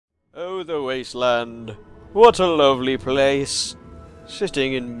Oh, the wasteland. What a lovely place.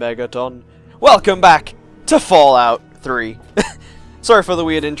 Sitting in Megaton. Welcome back to Fallout 3. Sorry for the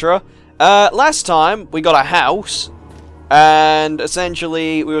weird intro. Last time, we got a house. And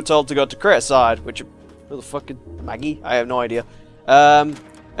essentially, we were told to go to Crater Side. Which, who the fuck is Maggie? I have no idea. And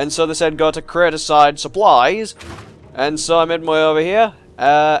so they said go to Crater Side Supplies. And so I made my way over here.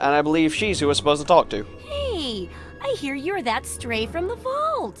 And I believe she's who we're supposed to talk to. Hey, I hear you're that stray from the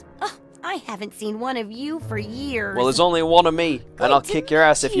vault. I haven't seen one of you for years. Well, there's only one of me, and I'll kick your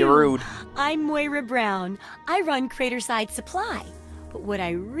ass if you're rude. I'm Moira Brown. I run Craterside Supply. But what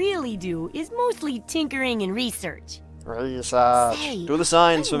I really do is mostly tinkering and research. Research. Say, Do the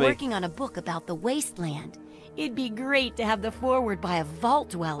signs for me. I'm working on a book about the wasteland. It'd be great to have the foreword by a vault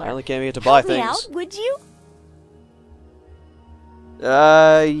dweller. I only came here to buy things. Help me out, would you?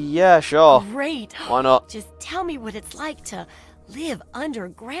 Yeah, sure. Great. Why not? Just tell me what it's like to live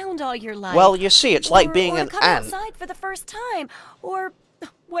underground all your life. Well, you see, it's like being an come ant. outside for the first time, or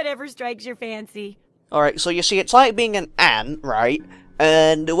whatever strikes your fancy. Alright, so you see, it's like being an ant, right?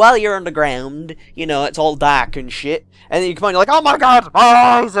 And while you're underground, you know, it's all dark and shit. And then you come on, you're like, oh my god, my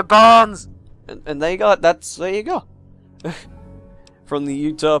eyes, it burns! And there you go, there you go. From the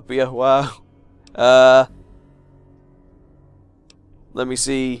Utopia, wow. Let me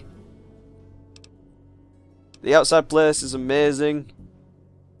see. The outside place is amazing.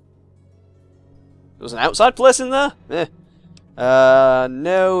 There was an outside place in there? Eh.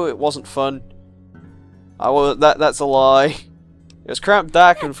 No, it wasn't fun. That's a lie. It was cramped,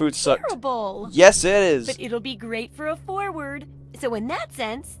 dark, and food sucked. Terrible. Yes, it is. But it'll be great for a forward. So in that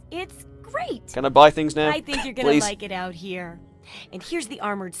sense, it's great. Can I buy things now? I think you're gonna like it out here. And here's the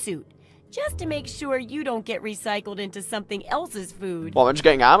armored suit. Just to make sure you don't get recycled into something else's food. Well, I'm just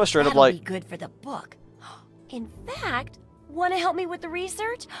getting armor straight up like... That'll be good for the book. In fact, want to help me with the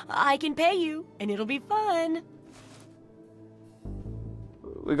research? I can pay you, and it'll be fun.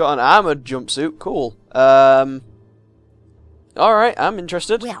 We got an armored jumpsuit. Cool. Alright, I'm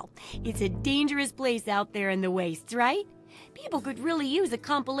interested. Well, it's a dangerous place out there in the wastes, right? People could really use a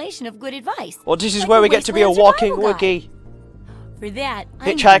compilation of good advice. Well, this is where we get to be a walking wiki. For that,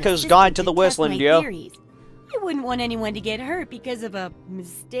 Hitchhiker's Guide to the Wasteland, yo. I wouldn't want anyone to get hurt because of a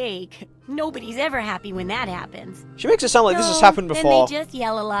mistake. Nobody's ever happy when that happens. She makes it sound like this has happened before. Then they just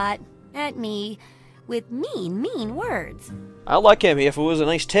yell a lot at me with mean words. I'd like him if it was a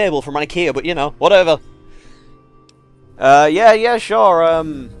nice table from IKEA, but you know, whatever. Yeah, sure. I'll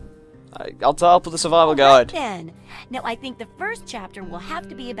help with the survival guide. Then, now I think the first chapter will have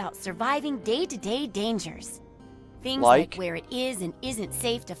to be about surviving day-to-day dangers. Things like where it is and isn't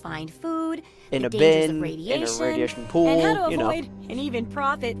safe to find food, in the a dangers bin, of radiation, in a radiation pool, and how to you know. avoid and even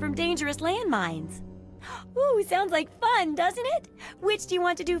profit from dangerous landmines. Ooh, sounds like fun, doesn't it? Which do you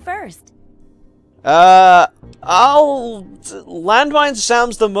want to do first? Landmines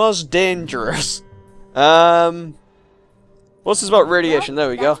sounds the most dangerous. What's this about radiation? Well,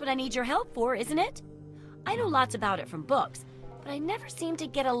 there we go. That's what I need your help for, isn't it? I know lots about it from books, but I never seem to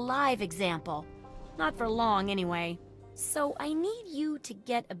get a live example. Not for long, anyway. So I need you to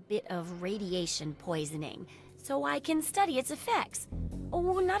get a bit of radiation poisoning, so I can study its effects.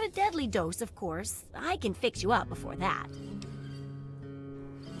 Oh, not a deadly dose, of course. I can fix you up before that.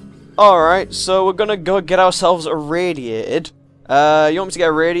 Alright, so we're gonna go get ourselves irradiated. You want me to get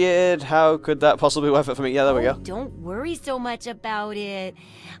irradiated? How could that possibly be worth it for me? Yeah, there we go. Don't worry so much about it.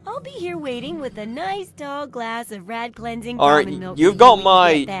 I'll be here waiting with a nice tall glass of rad cleansing almond milk. You've got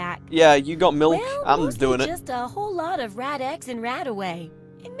my... Yeah, you got milk. Well, I'm doing it. Just a whole lot of rad X and rad away.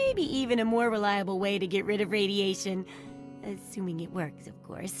 And maybe even a more reliable way to get rid of radiation. Assuming it works, of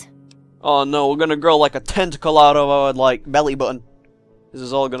course. Oh no, we're gonna grow like a tentacle out of our, like, belly button. This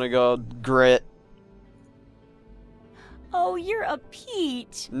is all gonna go great. Oh, you're a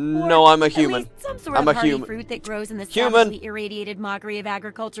peach. No, I'm a human. At least some sort I'm of a hardy human. fruit that grows in the Human. savagely irradiated mockery of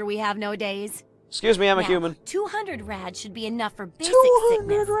agriculture we have nowadays. Excuse me, I'm a Now, human. 200 rads should be enough for basic 200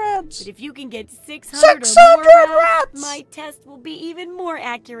 sickness. rads! But if you can get 600 600 or more rats! my test will be even more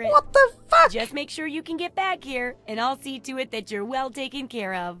accurate. What the fuck? Just make sure you can get back here, and I'll see to it that you're well taken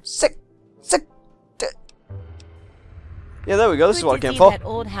care of. Sick. Yeah, there we go. This is what I came see for. That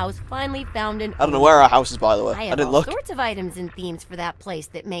old house finally found an I don't know where our house is, by the way. I I have didn't all look. sorts of items and themes for that place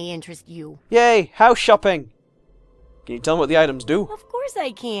that may interest you. Yay, house shopping. Can you tell me what the items do? Of course I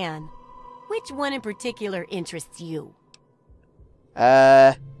can. Which one in particular interests you?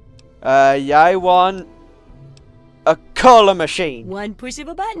 Yeah, I want a cola machine. One push of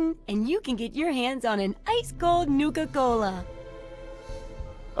a button, and you can get your hands on an ice-cold Nuka-Cola.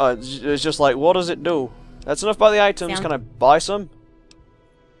 It's just like, what does it do? That's enough by the items. Can I buy some?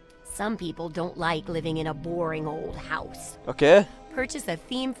 some people don't like living in a boring old house. Okay. Purchase a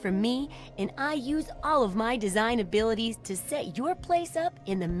theme from me, and I use all of my design abilities to set your place up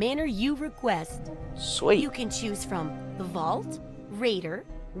in the manner you request. Sweet. You can choose from the Vault, Raider,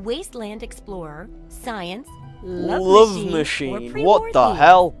 Wasteland Explorer, Science, Love Machine, or what the theme.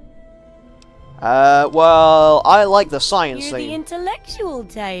 hell? Well, I like the science You're the theme. intellectual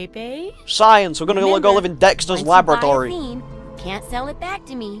type, eh? Science, we're gonna go live in Dexter's once laboratory. You buy a theme, can't sell it back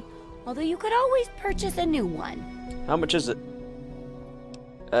to me, although you could always purchase a new one. How much is it?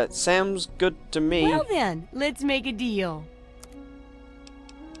 It sounds good to me. Well then, let's make a deal.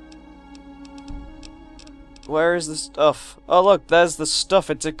 Where is the stuff? Oh look, there's the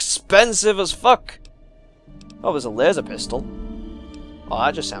stuff. It's expensive as fuck. Oh, there's a laser pistol. Oh,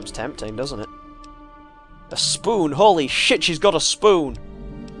 that just sounds tempting, doesn't it? A spoon. Holy shit, she's got a spoon.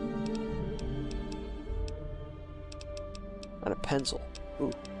 And a pencil.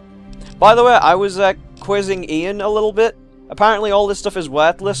 Ooh. By the way, I was quizzing Ian a little bit. Apparently all this stuff is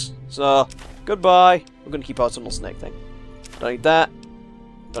worthless. So, goodbye. We're gonna keep our tunnel snake thing. Don't need that.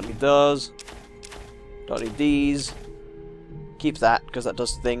 Don't need those. Don't need these. Keep that, because that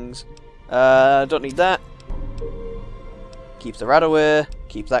does things. Don't need that. Keep the rat away.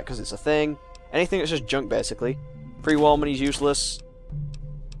 Keep that, because it's a thing. Anything that's just junk, basically. Pre-war money's useless.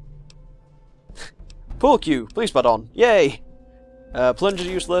 Pool cue. Police bud on. Yay! Plunger's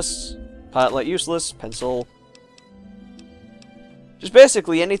useless. Pilot light useless. Pencil. Just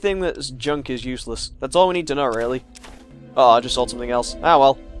basically anything that's junk is useless. That's all we need to know, really. Oh, I just sold something else. Ah,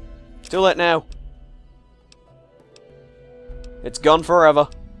 well. Too late now. It's gone forever.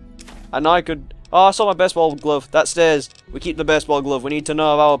 And I could... Oh, I saw my baseball glove. That stays. We keep the baseball glove. We need to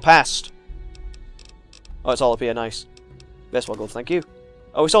know of our past. Oh, it's all up here. Nice. Baseball glove, thank you.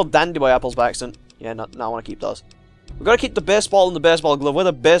 Oh, we sold Dandyboy apples by accident. Yeah, no, I want to keep those. We've got to keep the baseball and the baseball glove. We're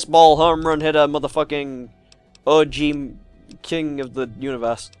the baseball home run hitter motherfucking OG king of the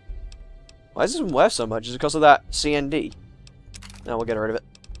universe. Why is this one worth so much? Is it because of that CND? No, we'll get rid of it.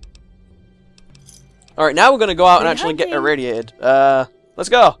 Alright, now we're going to go out and actually get irradiated. Let's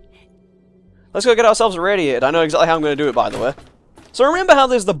go. Let's go get ourselves irradiated. I know exactly how I'm going to do it, by the way. So remember how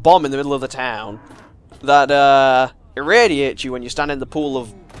there's the bomb in the middle of the town that irradiates you when you stand in the pool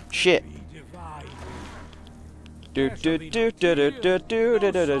of shit. Do do do do do do do do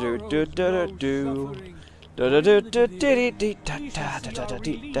do do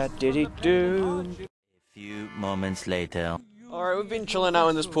do do. A few moments later. Alright, we've been chilling out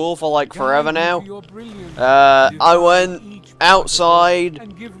in this pool for like forever now. I went outside,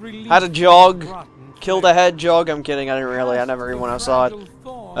 had a jog, killed a hedgehog. I'm kidding, I didn't really, I never even went outside.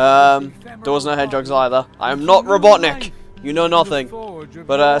 There was no hedgehogs either. I am not Robotnik! You know nothing.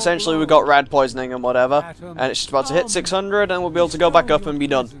 But essentially we got rad poisoning and whatever. And it's just about to hit 600 and we'll be able to go back up and be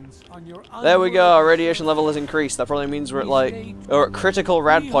done. There we go, our radiation level has increased. That probably means we're at like... Or at critical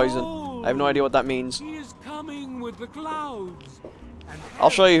rad poison. I have no idea what that means. I'll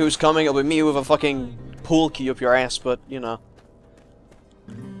show you who's coming. It'll be me with a fucking pool key up your ass, but, you know.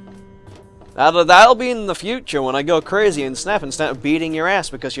 That'll be in the future when I go crazy and snap and start beating your ass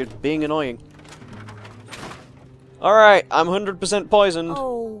because you're being annoying. Alright, I'm 100% poisoned.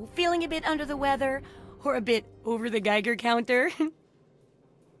 Oh, feeling a bit under the weather? Or a bit over the Geiger counter?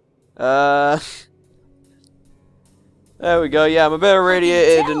 There we go, yeah, I'm a bit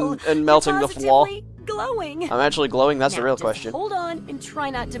irradiated and melting the floor. Glowing. I'm actually glowing, that's the Now, real just question. Hold on and try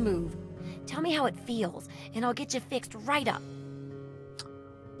not to move. Tell me how it feels, and I'll get you fixed right up.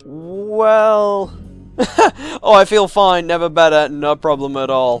 Well... oh, I feel fine, never better, no problem at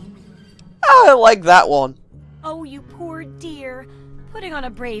all. I like that one. Oh, you poor dear. Putting on a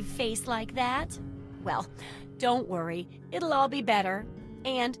brave face like that. Well, don't worry. It'll all be better.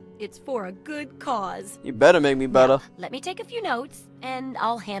 And it's for a good cause. You better make me better. Now, let me take a few notes, and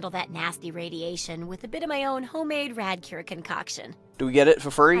I'll handle that nasty radiation with a bit of my own homemade Radcure concoction. Do we get it for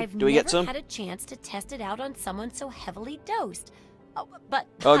free? Do we get some? I've never had a chance to test it out on someone so heavily dosed. Oh, but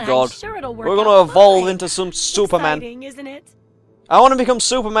Oh god. I'm sure it'll work We're gonna out evolve fine. into some Superman. Exciting, isn't it? I want to become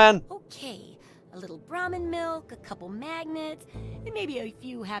Superman. Okay, a little Brahmin milk, a couple magnets, and maybe a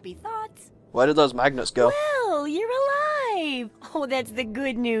few happy thoughts. Where did those magnets go? Well, you're alive. Oh, that's the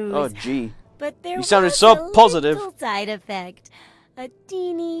good news. Oh gee. But there You sounded was so a positive. little side effect. A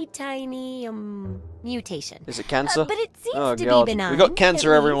teeny tiny mutation. Is it cancer? But it seems Oh to god. be benign. We got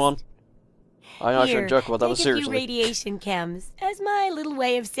cancer, at everyone. least. I know I Here, shouldn't joke about that, but take a few seriously. radiation chems as my little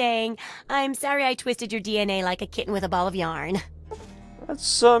way of saying, I'm sorry I twisted your DNA like a kitten with a ball of yarn. That's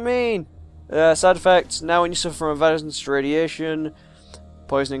so mean. Side effects. Now when you suffer from a resistance to radiation,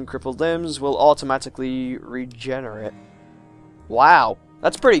 poisoning crippled limbs will automatically regenerate. Wow.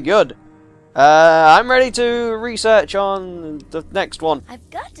 That's pretty good. I'm ready to research on the next one. I've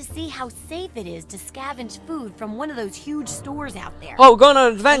got to see how safe it is to scavenge food from one of those huge stores out there. Oh, we're going on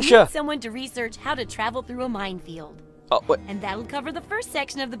an I adventure! need someone to research how to travel through a minefield. Oh, wait. And that'll cover the first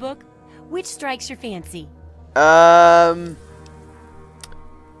section of the book. Which strikes your fancy?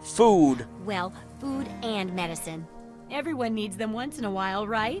 Food. Well, food and medicine. Everyone needs them once in a while,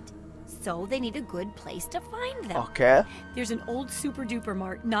 right? So they need a good place to find them. Okay. There's an old super duper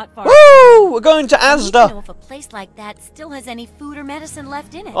mart not far. Woo! We're going to I need to know Asda. if a place like that still has any food or medicine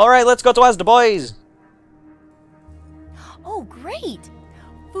left in it. Alright, let's go to Asda, boys. Oh, great!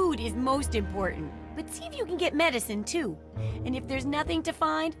 Food is most important, but see if you can get medicine too. And if there's nothing to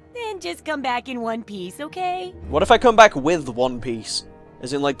find, then just come back in one piece, okay? What if I come back with One Piece?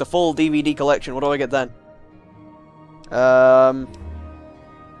 As in, like, the full DVD collection. What do I get then?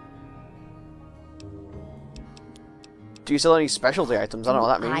 Do you sell any specialty items? I don't know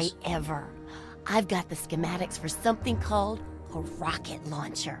what that means. I've got the schematics for something called a rocket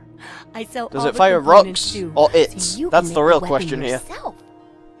launcher. I sell Does all it the fire components rocks too, or so it? you That's can the make real weapon question here. yourself.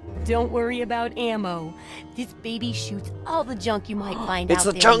 Don't worry about ammo. This baby shoots all the junk you might find It's out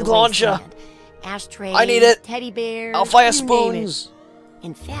the there junk in the launcher. wasteland. Ashtrays, I need it. teddy bears, I'll fire you name it. spoons.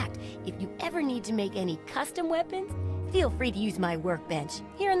 In fact, if you ever need to make any custom weapons, feel free to use my workbench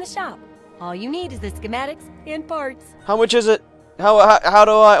here in the shop. All you need is the schematics and parts. How much is it? How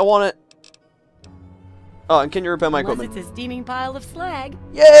do I want it? Oh, and can you repair my Unless equipment? it's a steaming pile of slag.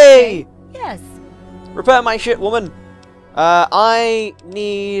 Yay! Yes. Repair my shit, woman. I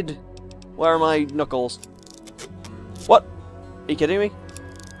need... Where are my knuckles? What? Are you kidding me?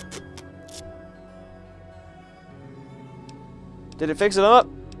 Did it fix it up?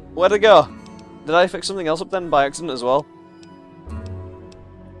 Where'd it go? Did I fix something else up then by accident as well?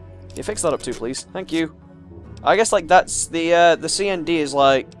 You fix that up too, please. Thank you. I guess like that's the CND is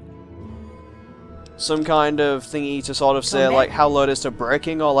like some kind of thingy to sort of say like how low it is to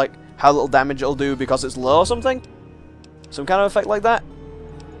breaking or like how little damage it'll do because it's low or something. Some kind of effect like that.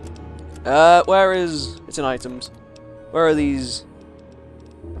 Where is... It's in items. Where are these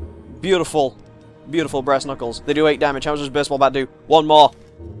beautiful, beautiful brass knuckles? They do 8 damage. How much does a baseball bat do? 1 more.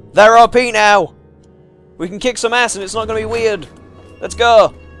 They're OP now! We can kick some ass and it's not going to be weird. Let's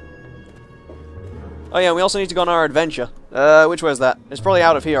go! Oh yeah, we also need to go on our adventure. Which way is that? It's probably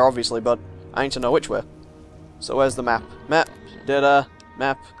out of here, obviously, but I need to know which way. So where's the map? Map. Data.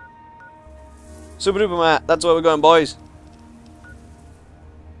 Map. Super duper map. That's where we're going, boys.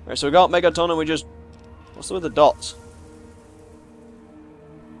 Alright, so we got Megaton and we just... What's with the dots?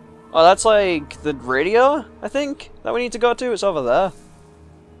 Oh, that's like the radio, I think, that we need to go to. It's over there.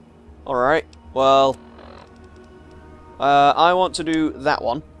 Alright, well... I want to do that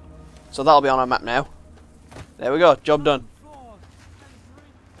one. So that'll be on our map now. There we go, job done.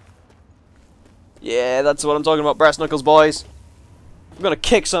 Yeah, that's what I'm talking about, brass knuckles, boys. I'm gonna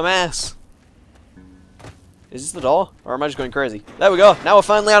kick some ass. Is this the door? Or am I just going crazy? There we go, now we're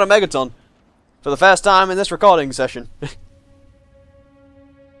finally out of Megaton. For the first time in this recording session.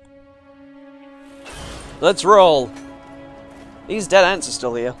 Let's roll. These dead ants are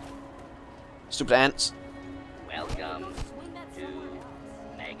still here. Stupid ants. Welcome to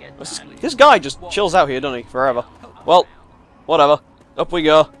Megaton. This guy just chills out here, doesn't he? Forever. Well, whatever. Up we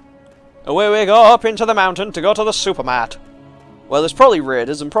go. Away we go up into the mountain to go to the supermart. Well, there's probably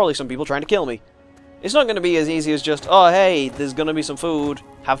raiders and probably some people trying to kill me. It's not going to be as easy as just, oh hey, there's going to be some food.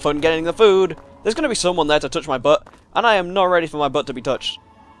 Have fun getting the food. There's going to be someone there to touch my butt, and I am not ready for my butt to be touched.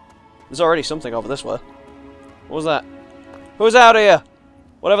 There's already something over this way. What was that? Who's out here?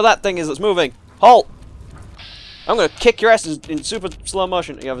 Whatever that thing is that's moving. Halt! I'm going to kick your ass in super slow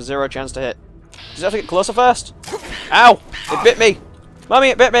motion. You have a 0 chance to hit. Does it have to get closer first? Ow! It bit me! Mummy,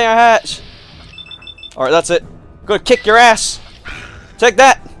 it bit me, I hurt! Alright, that's it. Good, kick your ass! Take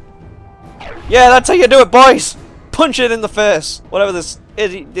that! Yeah, that's how you do it, boys! Punch it in the face! Whatever this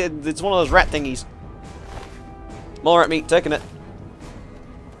is, it's one of those rat thingies. More at me, taking it.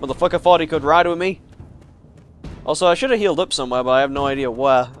 Motherfucker thought he could ride with me. Also, I should have healed up somewhere, but I have no idea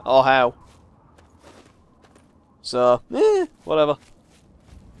where or how. So, whatever.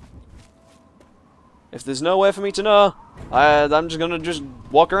 If there's no way for me to know, I'm just gonna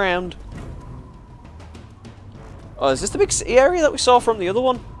walk around. Oh, is this the big city area that we saw from the other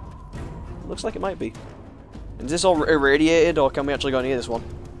one? Looks like it might be. Is this all irradiated, or can we actually go near this one?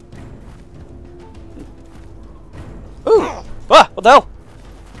 Ooh! Ah! What the hell?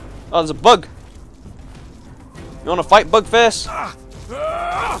 Oh, there's a bug. You wanna fight, Bugface?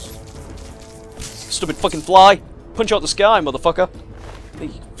 Stupid fucking fly. Punch out the sky, motherfucker. You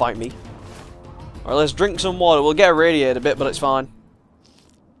can fight me. Alright, let's drink some water. We'll get irradiated a bit, but it's fine.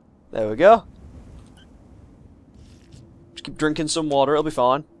 There we go. Just keep drinking some water, it'll be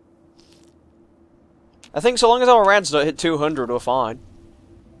fine. I think so long as our rads don't hit 200, we're fine.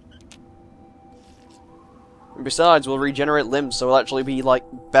 And besides, we'll regenerate limbs, so we'll actually be, like,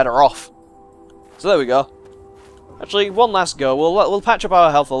 better off. So there we go. Actually, one last go. We'll patch up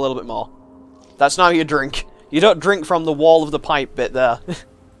our health a little bit more. That's not how you drink. You don't drink from the wall of the pipe bit there.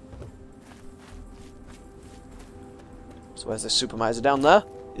 So where's this supermiser down there?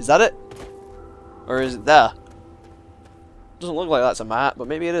 Is that it? Or is it there? Doesn't look like that's a map, but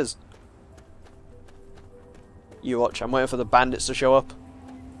maybe it is. You watch, I'm waiting for the bandits to show up.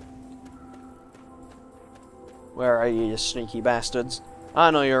 Where are you, you sneaky bastards?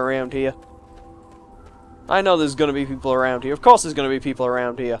 I know you're around here. I know there's gonna be people around here. Of course there's gonna be people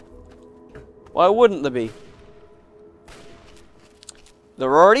around here. Why wouldn't there be?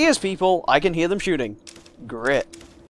 There already is people. I can hear them shooting. Great.